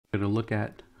We're going to look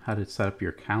at how to set up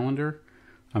your calendar.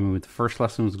 I mean, with the first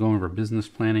lesson was going over business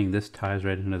planning, this ties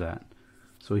right into that.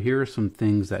 So here are some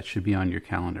things that should be on your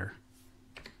calendar.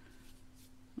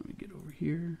 Let me get over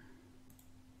here.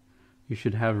 You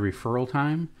should have referral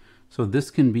time. So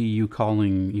this can be you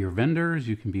calling your vendors.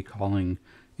 You can be calling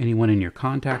anyone in your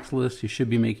contacts list. You should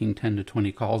be making 10 to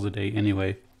 20 calls a day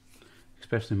anyway,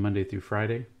 especially Monday through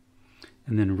Friday.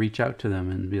 And then reach out to them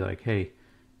and be like, hey,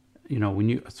 you know, when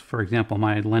you, for example,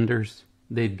 my lenders,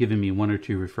 they've given me 1 or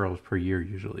 2 referrals per year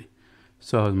usually.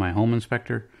 So as my home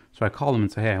inspector, so I call them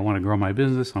and say, hey, I want to grow my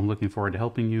business. I'm looking forward to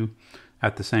helping you.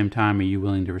 At the same time, are you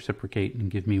willing to reciprocate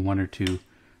and give me 1 or 2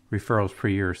 referrals per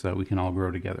year so that we can all grow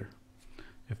together?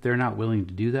 If they're not willing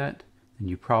to do that, then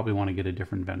you probably want to get a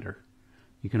different vendor.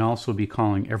 You can also be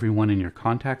calling everyone in your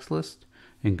contacts list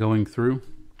and going through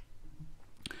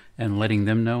and letting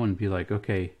them know and be like,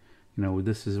 okay, you know,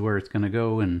 this is where it's going to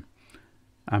go. And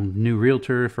I'm a new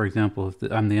realtor, for example,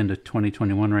 I'm the end of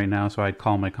 2021 right now, so I'd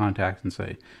call my contacts and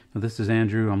say, this is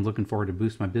Andrew, I'm looking forward to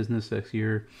boost my business next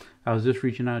year. I was just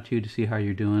reaching out to you to see how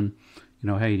you're doing. You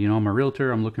know, hey, you know, I'm a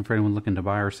realtor, I'm looking for anyone looking to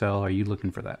buy or sell. Are you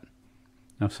looking for that?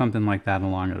 You know, something like that,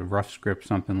 along a rough script,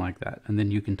 something like that. And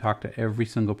then you can talk to every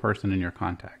single person in your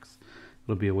contacts.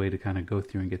 It'll be a way to kind of go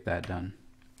through and get that done.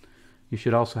 You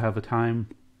should also have a time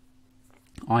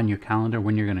on your calendar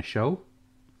when you're going to show.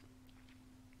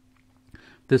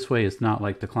 This way, it's not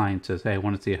like the client says, hey, I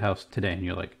want to see a house today. And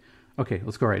you're like, okay,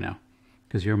 let's go right now.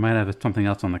 Because you might have something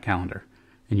else on the calendar.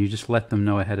 And you just let them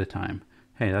know ahead of time.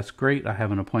 Hey, that's great. I have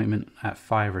an appointment at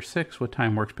 5 or 6. What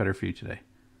time works better for you today?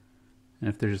 And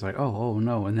if they're just like, oh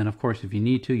no. And then, of course, if you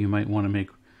need to, you might want to make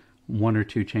 1 or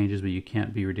 2 changes, but you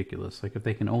can't be ridiculous. Like if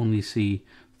they can only see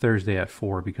Thursday at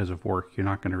 4 because of work, you're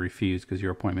not going to refuse because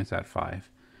your appointment's at 5.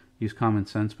 Use common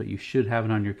sense, but you should have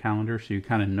it on your calendar so you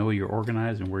kind of know you're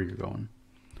organized and where you're going.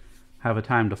 Have a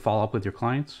time to follow up with your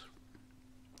clients.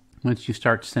 Once you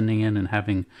start sending in and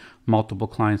having multiple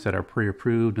clients that are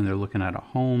pre-approved and they're looking at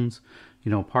homes,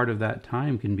 you know, part of that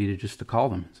time can be to call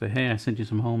them. Say, hey, I sent you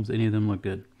some homes. Any of them look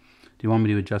good? Do you want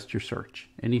me to adjust your search?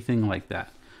 Anything like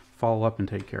that. Follow up and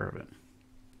take care of it.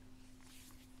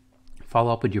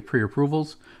 Follow up with your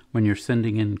pre-approvals. When you're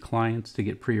sending in clients to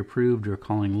get pre-approved or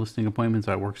calling listing appointments,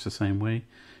 that works the same way.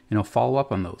 You know, follow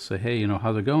up on those. Say, hey, you know,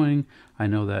 how's it going? I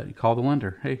know that you call the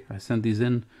lender. Hey, I sent these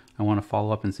in. I want to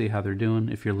follow up and see how they're doing.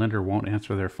 If your lender won't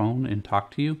answer their phone and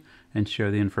talk to you and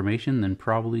share the information, then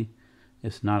probably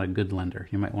it's not a good lender.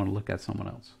 You might want to look at someone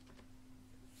else.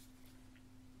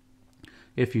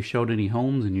 If you showed any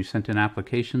homes and you sent in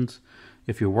applications,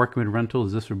 if you're working with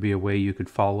rentals, this would be a way you could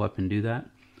follow up and do that.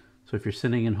 So if you're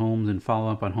sending in homes and follow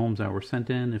up on homes that were sent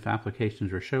in, if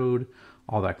applications were showed,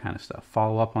 all that kind of stuff.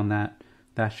 Follow up on that.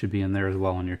 That should be in there as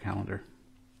well on your calendar.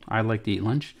 I like to eat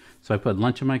lunch, so I put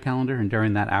lunch in my calendar, and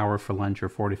during that hour for lunch or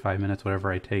 45 minutes,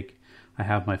 whatever I take, I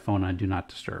have my phone on Do Not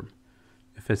Disturb.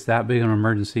 If it's that big of an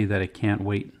emergency that it can't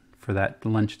wait for that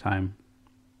lunchtime,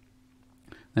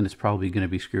 then it's probably going to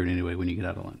be screwed anyway when you get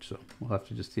out of lunch. So we'll have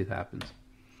to just see if it happens.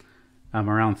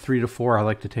 Around 3 to 4, I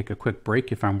like to take a quick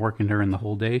break. If I'm working during the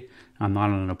whole day, I'm not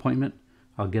on an appointment,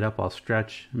 I'll get up, I'll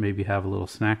stretch, maybe have a little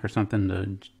snack or something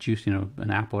to juice, you know,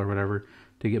 an apple or whatever,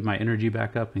 to get my energy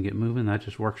back up and get moving. That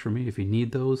just works for me. If you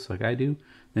need those like I do,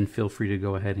 then feel free to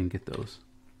go ahead and get those.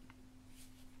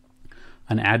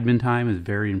 An admin time is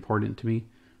very important to me.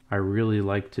 I really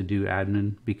like to do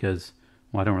admin because,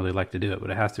 well, I don't really like to do it, but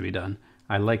it has to be done.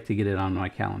 I like to get it on my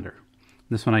calendar.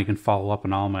 This one I can follow up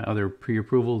on all my other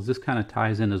pre-approvals. This kind of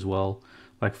ties in as well,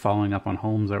 like following up on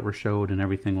homes that were showed and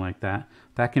everything like that.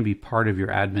 That can be part of your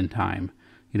admin time.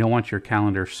 You don't want your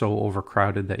calendar so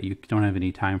overcrowded that you don't have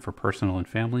any time for personal and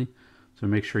family. So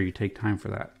make sure you take time for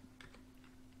that.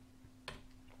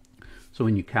 So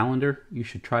when you calendar, you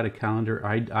should try to calendar.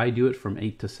 I do it from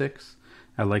 8 to 6.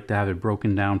 I like to have it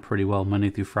broken down pretty well Monday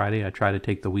through Friday. I try to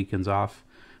take the weekends off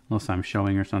unless I'm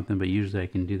showing or something, but usually I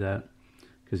can do that.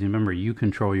 Because remember, you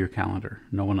control your calendar.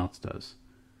 No one else does.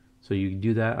 So you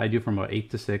do that. I do from about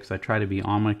 8 to 6. I try to be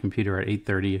on my computer at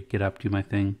 8:30, get up, do my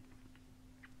thing.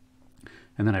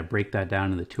 And then I break that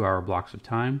down into 2-hour blocks of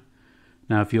time.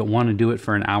 Now, if you want to do it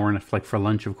for an hour, and like for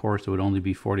lunch, of course, it would only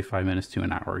be 45 minutes to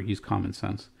an hour. Use common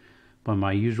sense. But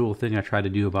my usual thing, I try to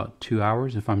do about 2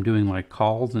 hours. If I'm doing like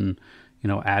calls and, you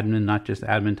know, admin, not just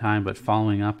admin time, but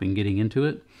following up and getting into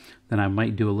it, then I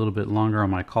might do a little bit longer on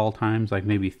my call times, like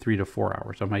maybe 3 to 4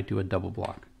 hours. I might do a double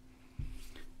block.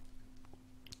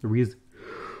 The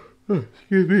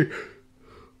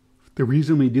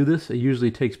reason we do this, it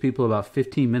usually takes people about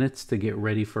 15 minutes to get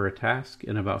ready for a task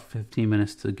and about 15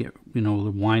 minutes to get, you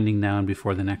know, winding down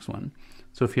before the next one.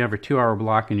 So if you have a 2-hour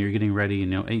block and you're getting ready,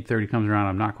 8:30 comes around,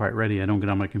 I'm not quite ready, I don't get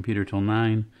on my computer till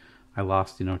 9, I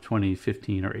lost, 20,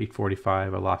 15, or 8:45,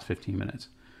 I lost 15 minutes.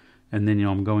 And then,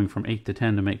 I'm going from 8 to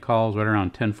 10 to make calls. Right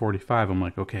around 10:45, I'm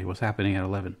like, okay, what's happening at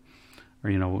 11?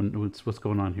 Or, what's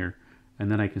going on here? And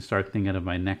then I can start thinking of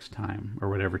my next time, or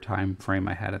whatever time frame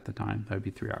I had at the time. That would be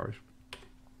 3 hours.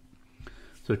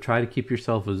 So try to keep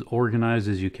yourself as organized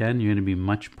as you can. You're going to be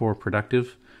much more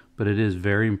productive, but it is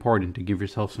very important to give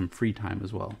yourself some free time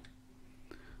as well.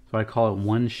 So I call it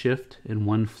 1 shift and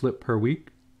 1 flip per week.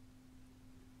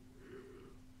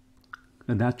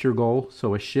 And that's your goal.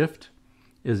 So a shift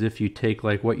is if you take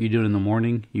like what you do in the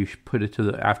morning, you put it to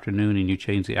the afternoon and you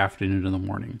change the afternoon to the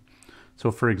morning.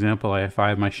 So for example, if I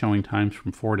have my showing times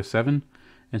from 4 to 7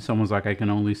 and someone's like, I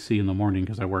can only see in the morning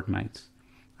because I work nights,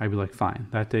 I'd be like, fine,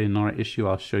 that day not an issue,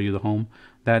 I'll show you the home.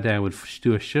 That day I would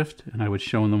do a shift and I would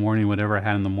show in the morning whatever I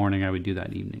had in the morning, I would do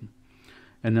that evening.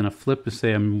 And then a flip is,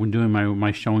 say I'm doing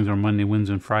my showings on Monday,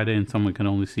 Wednesday, and Friday and someone can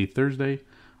only see Thursday,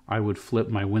 I would flip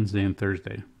my Wednesday and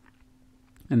Thursday.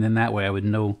 And then that way I would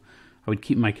know, I would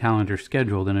keep my calendar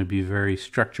scheduled and it'd be very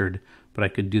structured, but I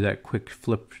could do that quick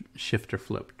flip, shift, or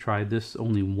flip. Try this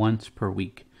only once per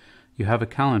week. You have a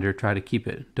calendar, try to keep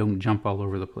it. Don't jump all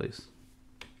over the place.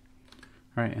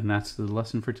 All right, and that's the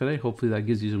lesson for today. Hopefully that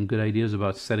gives you some good ideas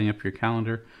about setting up your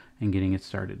calendar and getting it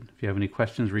started. If you have any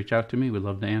questions, reach out to me. We'd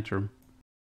love to answer them.